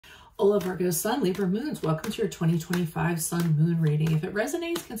Hola Virgo, Sun, Libra, Moons. Welcome to your 2025 Sun Moon reading. If it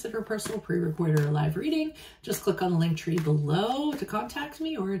resonates, consider a personal pre-recorded or live reading. Just click on the link tree below to contact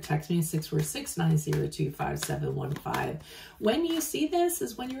me or text me at 646-902-5715. When you see this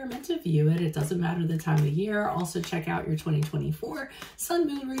is when you're meant to view it. It doesn't matter the time of year. Also check out your 2024 Sun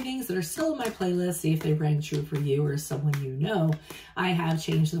Moon readings that are still in my playlist. See if they rang true for you or someone you know. I have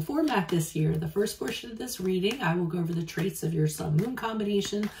changed the format this year. The first portion of this reading, I will go over the traits of your Sun Moon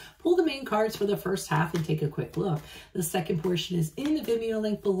combination, pull the main cards for the first half and take a quick look. The second portion is in the Vimeo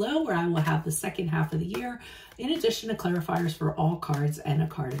link below, where I will have the second half of the year, in addition to clarifiers for all cards and a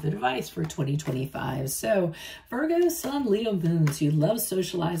card of advice for 2025. So Virgo, Sun, Leo, Moons, you love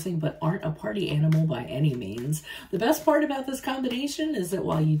socializing but aren't a party animal by any means. The best part about this combination is that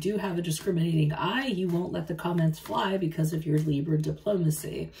while you do have a discriminating eye, you won't let the comments fly because of your Libra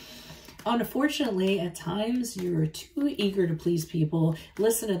diplomacy. Unfortunately, at times, you're too eager to please people,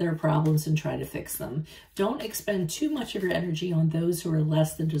 listen to their problems, and try to fix them. Don't expend too much of your energy on those who are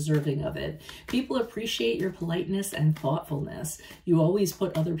less than deserving of it. People appreciate your politeness and thoughtfulness. You always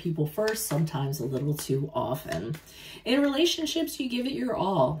put other people first, sometimes a little too often. In relationships, you give it your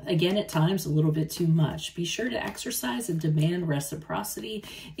all. Again, at times, a little bit too much. Be sure to exercise and demand reciprocity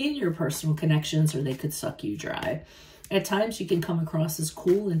in your personal connections, or they could suck you dry. At times, you can come across as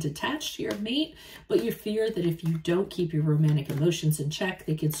cool and detached to your mate, but you fear that if you don't keep your romantic emotions in check,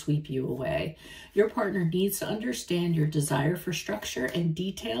 they can sweep you away. Your partner needs to understand your desire for structure and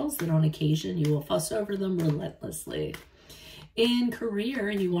details, that on occasion you will fuss over them relentlessly. In career,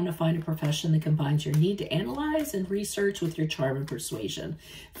 you want to find a profession that combines your need to analyze and research with your charm and persuasion.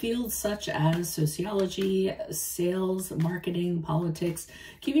 Fields such as sociology, sales, marketing, politics,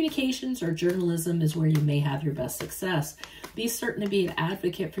 communications, or journalism is where you may have your best success. Be certain to be an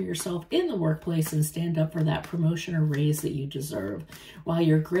advocate for yourself in the workplace and stand up for that promotion or raise that you deserve. While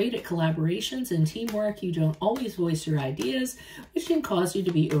you're great at collaborations and teamwork, you don't always voice your ideas, which can cause you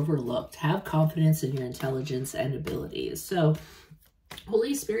to be overlooked. Have confidence in your intelligence and abilities. So,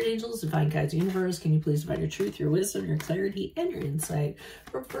 Holy Spirit, angels, divine guides, universe, can you please provide your truth, your wisdom, your clarity, and your insight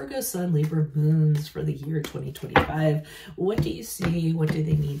for Virgo, Sun, Libra, Moons for the year 2025? What do you see? What do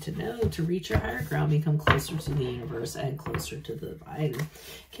they need to know to reach your higher ground, become closer to the universe and closer to the divine?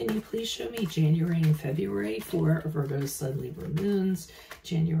 Can you please show me January and February for Virgo, Sun, Libra, Moons?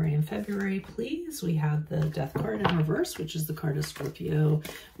 January and February, please. We have the Death card in reverse, which is the card of Scorpio.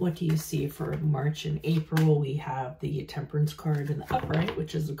 What do you see for March and April? We have the Temperance card in the upright,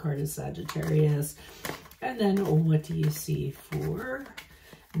 which is the card of Sagittarius. And then what do you see for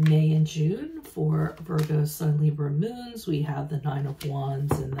May and June for Virgo, Sun, Libra, Moons? We have the Nine of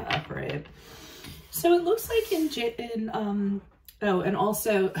Wands in the upright. So it looks like oh, and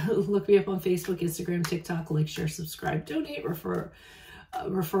also look me up on Facebook, Instagram, TikTok, like, share, subscribe, donate, refer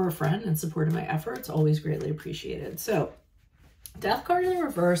a friend in support of my efforts. Always greatly appreciated. So Death card in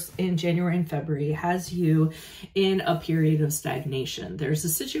reverse in January and February has you in a period of stagnation. There's a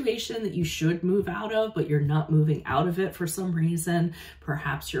situation that you should move out of, but you're not moving out of it for some reason.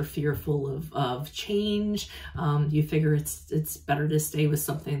 Perhaps you're fearful of change. You figure it's better to stay with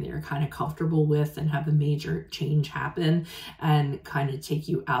something that you're kind of comfortable with and have a major change happen and kind of take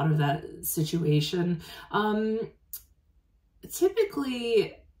you out of that situation.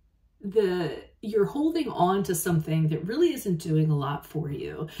 Typically, you're holding on to something that really isn't doing a lot for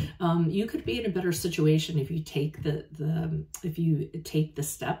you. You could be in a better situation if you take the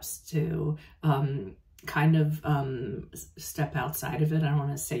steps to kind of step outside of it. I don't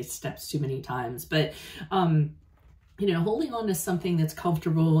want to say steps too many times, but you know, holding on to something that's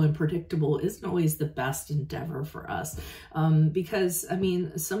comfortable and predictable isn't always the best endeavor for us. Because, I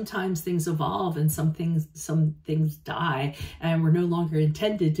mean, sometimes things evolve and some things die and we're no longer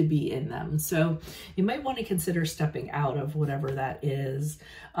intended to be in them. So you might want to consider stepping out of whatever that is.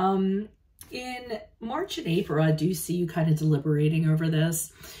 In March and April, I do see you kind of deliberating over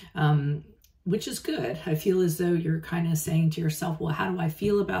this. Which is good. I feel as though you're kind of saying to yourself, well, how do I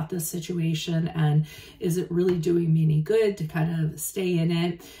feel about this situation? And is it really doing me any good to kind of stay in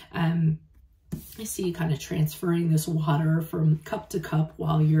it? I see you kind of transferring this water from cup to cup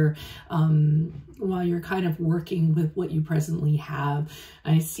while you're kind of working with what you presently have.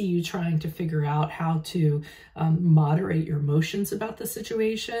 I see you trying to figure out how to moderate your emotions about the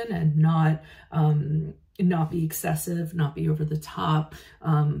situation and not be excessive, not be over the top,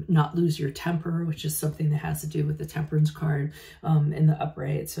 not lose your temper, which is something that has to do with the Temperance card in the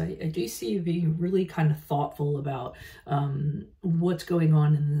upright. So I do see you being really kind of thoughtful about what's going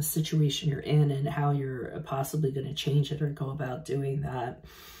on in the situation you're in and how you're possibly going to change it or go about doing that.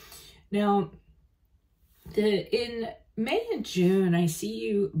 Now, in May and June, I see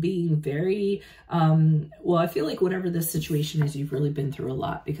you being very, well, I feel like whatever this situation is, you've really been through a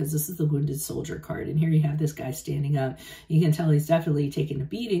lot, because this is the Wounded Soldier card. And here you have this guy standing up. You can tell he's definitely taken a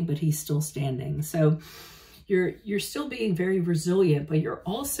beating, but he's still standing. So you're still being very resilient, but you're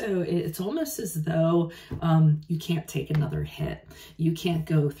also, it's almost as though you can't take another hit. You can't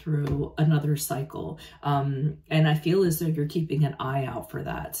go through another cycle. And I feel as though you're keeping an eye out for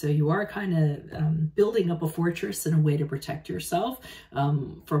that. So you are kind of building up a fortress in a way to protect yourself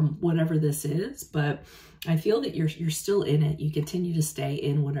from whatever this is. But I feel that you're still in it. You continue to stay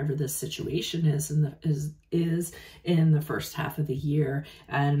in whatever this situation is in the first half of the year,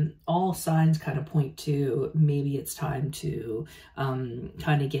 and all signs kind of point to maybe it's time to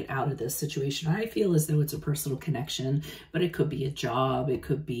kind of get out of this situation. I feel as though it's a personal connection, but it could be a job, it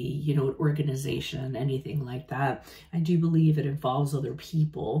could be, you know, an organization, anything like that. I do believe it involves other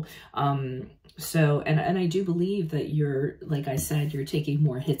people. So, and I do believe that you're, like I said, you're taking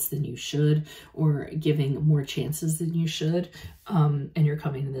more hits than you should, or giving more chances than you should. And you're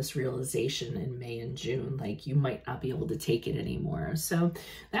coming to this realization in May and June, like you might not be able to take it anymore. So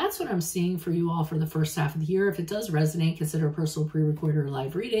that's what I'm seeing for you all for the first half of the year. If it does resonate, consider a personal pre-recorded or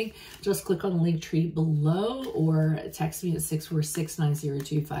live reading. Just click on the link tree below or text me at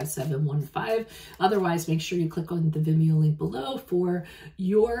 646-902-5715. Otherwise, make sure you click on the Vimeo link below for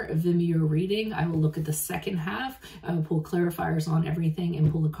your Vimeo reading. I will look at the second half. I will pull clarifiers on everything and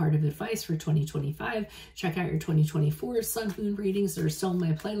pull a card of advice for 2025. Check out your 2024 Sun Moon readings that are still in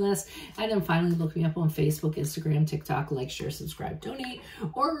my playlist. And then finally, look me up on Facebook, Instagram, TikTok, like, share, subscribe, donate,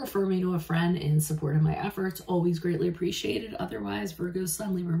 or refer me to a friend in support of my efforts. Always greatly appreciated. Otherwise, Virgo,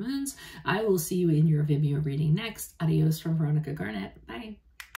 Sun, Libra, Moons, I will see you in your Vimeo reading next. Adios from Veronica Garnett. Bye.